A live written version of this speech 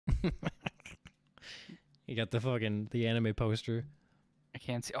You got the anime poster. I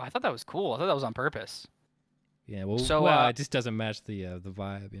can't see. Oh, I thought that was cool. I thought that was on purpose. Yeah, well, So, it just doesn't match the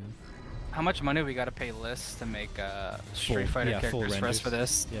vibe, you know. How much money we got to pay Liz to make Street Fighter characters for us for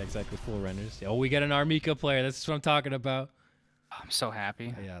this? Yeah, exactly, full renders. Yeah, oh, we got an Armika player. That's what I'm talking about. I'm so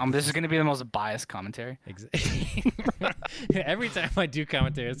happy. Yeah, this is going to be the most biased commentary. Exactly. Every time I do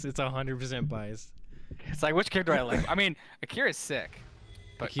commentary, it's 100% biased. It's like, which character I like? I mean, Akira's sick.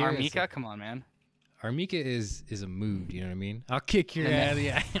 But Akira Armika, come on, man. Armika is a mood, you know what I mean? I'll kick your ass.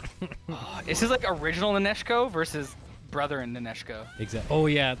 Yeah. This is like original Naneshko versus brother in Naneshko. Exactly. Oh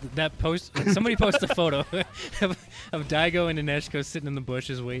yeah, that post. Somebody posted a photo of Daigo and Naneshko sitting in the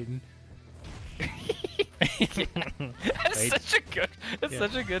bushes waiting. That's such a good. That's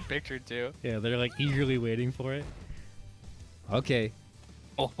such a good picture too. Yeah, they're like eagerly waiting for it. Okay.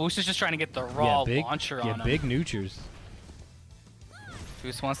 Oh, Boost is just trying to get the raw launcher on him. Yeah, big neuters.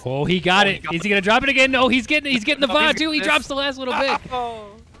 Boost wants. Oh, he got it. Is he gonna drop it again? No, he's getting the VOD too. He drops the last little bit.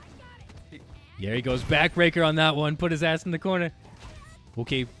 Oh. Yeah, he goes backbreaker on that one. Put his ass in the corner.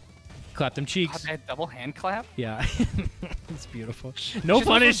 Okay, clap them cheeks. That double hand clap. Yeah, it's beautiful. No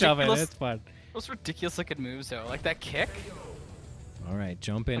punish of it. That's fun. Those ridiculous looking moves though, like that kick. All right,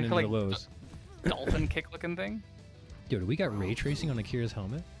 jump in into the lows. Dolphin kick looking thing. Dude, we got ray tracing on Akira's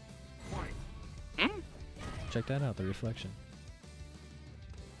helmet. Hmm? Check that out, the reflection.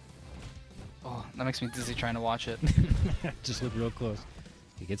 Oh, that makes me dizzy trying to watch it. Just look real close.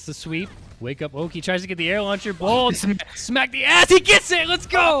 He gets the sweep. Wake up Oki. Tries to get the air launcher. Bold. Smack the ass. He gets it. Let's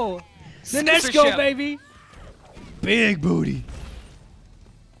go. Naneshko, baby. Big booty.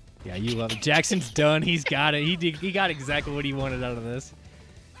 Yeah, you love it. Jackson's done. He's got it. He got exactly what he wanted out of this.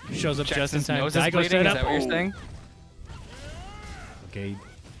 Shows up just in time. Daigo set up. Is that what you're saying? Okay.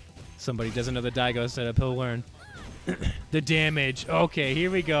 Somebody doesn't know the Daigo setup. He'll learn. The damage. Okay,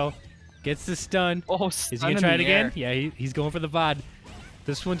 here we go. Gets the stun. Oh, is he gonna try it again? Yeah, he's going for the VOD.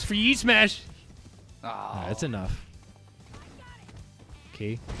 This one's for Yeet Smash. Oh. That's enough.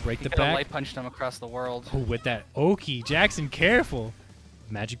 Okay, break the back. Light punched him across the world. Oh, with that Oki. Jackson, careful.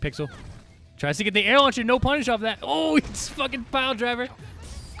 Magic Pixel. Tries to get the air launcher. No punish off that. Oh, it's fucking pile driver.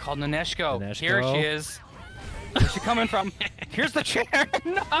 Called Naneshko. Here she is. Where's she coming from? Here's the chair.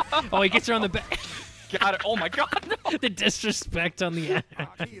 No. Oh, he gets her on the back. Got it. Oh my god, no. The disrespect on the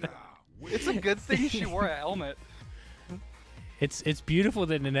ass. It's a good thing she wore a helmet. It's beautiful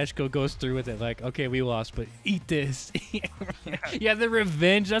that Naneshko goes through with it. Like, okay, we lost, but eat this. Yeah, the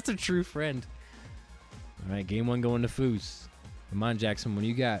revenge. That's a true friend. All right, game one going to Foos. Come on, Jackson. What do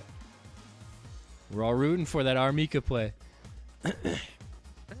you got? We're all rooting for that Armika play. This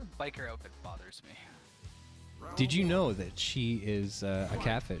biker outfit bothers me. Did you know that she is a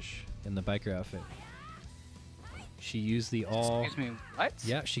catfish in the biker outfit? She used the all. Excuse me. What?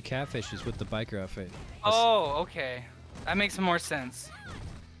 Yeah, she catfishes with the biker outfit. Oh, okay. That makes more sense.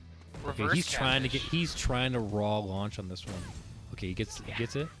 Okay, he's trying to raw launch on this one. Okay, he gets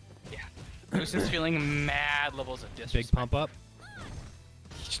it. Yeah. Goose is feeling mad levels of disrespect. Big pump up.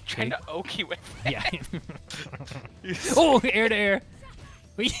 He's trying to Oki with it. Yeah. Oh, air to air.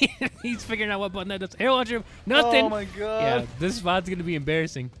 He's figuring out what button that does. Air launcher. Nothing. Oh my god. Yeah, this VOD's gonna be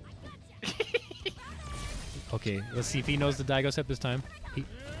embarrassing. Okay, let's see if he knows the Daigo step this time.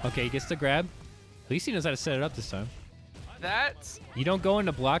 Okay, he gets the grab. At least he knows how to set it up this time. You don't go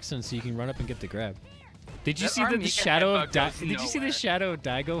into blocks so you can run up and get the grab. Did you see the shadow of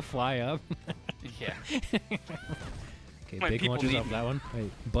Daigo fly up? Yeah. Okay, big launches off that one. Wait,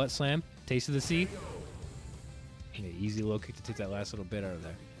 butt slam. Taste of the sea. Okay, easy low kick to take that last little bit out of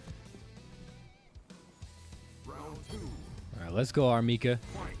there. All right, let's go, Armika.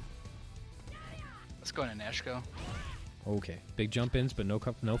 Let's go Naneshko. Okay, big jump ins, but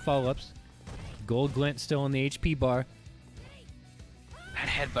no follow-ups. Gold glint still on the HP bar. That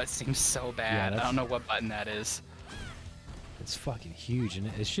headbutt seems so bad. I don't know what button that is. It's fucking huge, and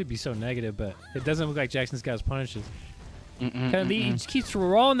it should be so negative, but it doesn't look like Jackson's got his punishes. He just keeps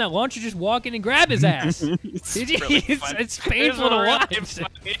rolling that launcher, just walk in and grab his ass. It's painful to watch.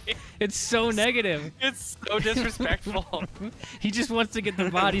 It's so negative. It's so disrespectful. He just wants to get the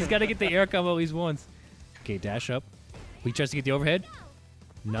VOD. He's got to get the air combo at least once. Okay, dash up. He tries to get the overhead.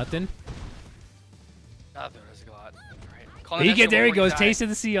 Nothing. Right. There he goes. Taste of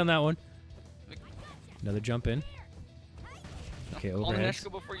the sea on that one. Another jump in. Okay, overhead. Call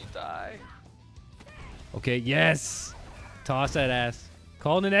Naneshko before you die. Okay, yes. Toss that ass.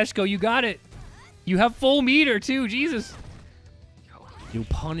 Call Naneshko. You got it. You have full meter too. Jesus. You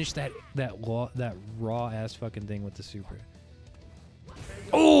punish that raw ass fucking thing with the super.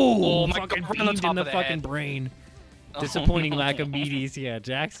 Oh my god! In the fucking brain. Disappointing lack of meaties. Yeah,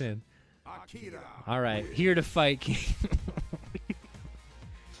 Jackson. All right, here to fight, King.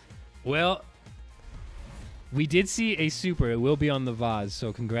 Well, we did see a super. It will be on the Vaz,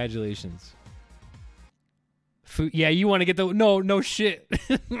 so congratulations. Yeah, you want to get the no shit.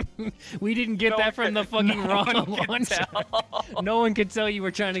 We didn't get that from the fucking wrong launch. No one could tell you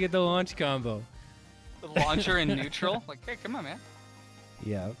were trying to get the launch combo. The launcher in neutral? Like, hey, come on, man.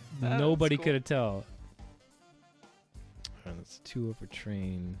 Yeah, nobody could have tell. Alright, that's a 2 over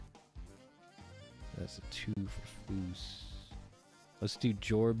train. That's a 2 for Foos. Let's do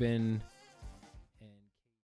Jorben.